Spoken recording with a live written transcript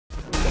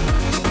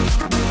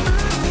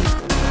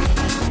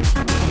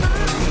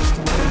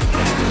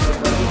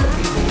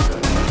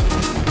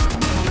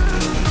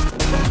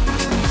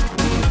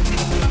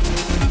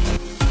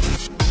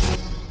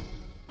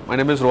My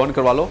name is Rohan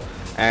Carvalho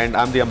and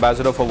I'm the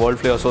ambassador for World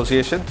Flavor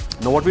Association.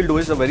 Now what we'll do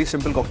is a very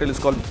simple cocktail. It's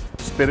called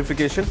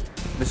Spherification.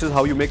 This is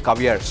how you make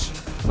caviars.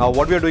 Now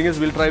what we are doing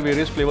is we'll try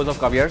various flavors of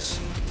caviars.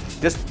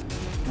 Just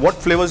what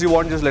flavors you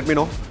want, just let me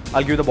know.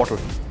 I'll give you the bottle.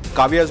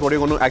 Caviar is what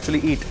you're going to actually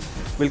eat.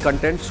 Will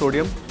contain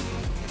sodium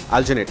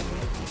alginate.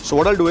 So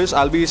what I'll do is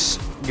I'll be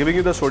giving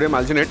you the sodium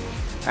alginate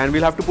and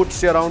we'll have to put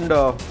say around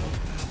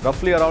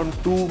roughly around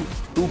 2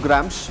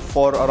 grams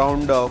for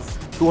around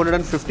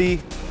 250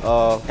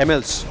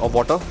 mls of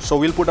water. So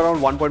we'll put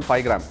around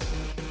 1.5 gram.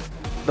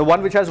 The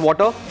one which has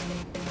water,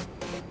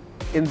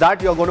 in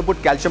that you're going to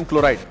put calcium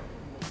chloride.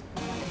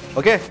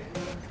 Okay?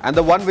 And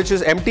the one which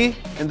is empty,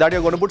 in that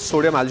you're going to put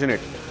sodium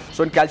alginate.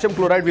 So in calcium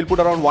chloride we'll put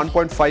around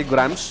 1.5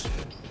 grams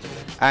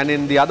and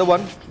in the other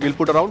one we'll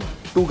put around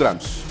 2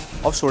 grams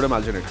of sodium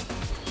alginate.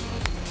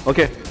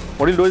 Okay,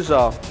 what you'll do is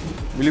we'll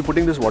be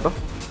putting this water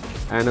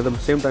and at the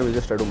same time we'll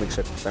just try to mix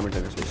it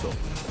simultaneously.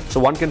 So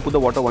one can put the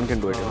water, one can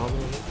do it.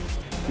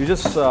 You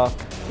just,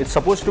 it's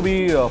supposed to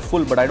be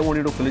full, but I don't want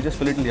you to fill it, just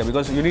fill it in here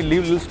because you need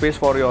leave little space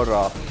for your,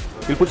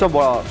 we'll put some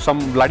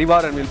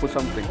Vladivar and we'll put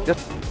something.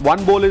 Just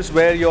one bowl is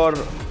where your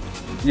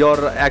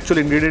actual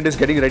ingredient is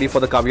getting ready for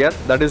the caviar.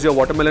 That is your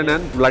watermelon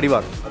and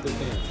Vladivar.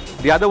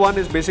 The other one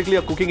is basically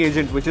a cooking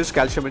agent, which is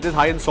calcium. It is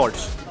high in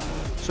salts.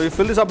 So you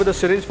fill this up with a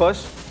syringe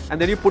first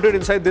and then you put it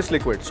inside this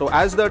liquid. So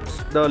as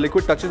the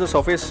liquid touches the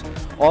surface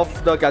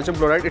of the calcium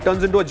chloride, it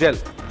turns into a gel.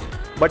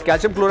 But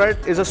calcium chloride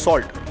is a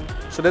salt.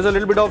 So there's a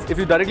little bit of, if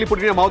you directly put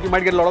it in your mouth, you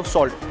might get a lot of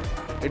salt.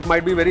 It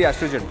might be very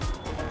astringent.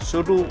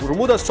 So to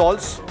remove the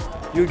salts,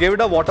 you give it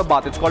a water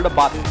bath. It's called a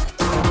bath.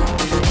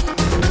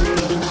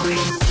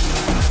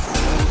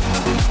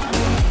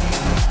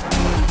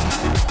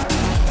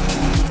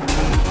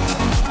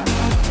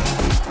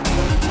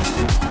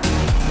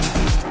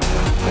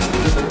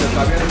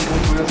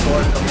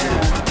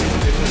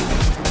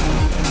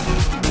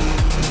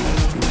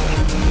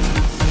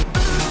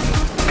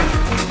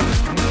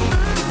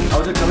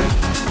 How's it coming?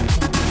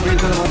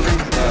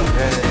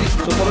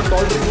 So for a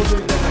tall drink also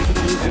you can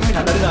actually use it.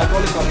 That is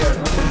alcoholic caviar.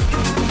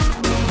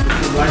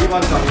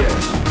 Vladivar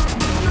caviar.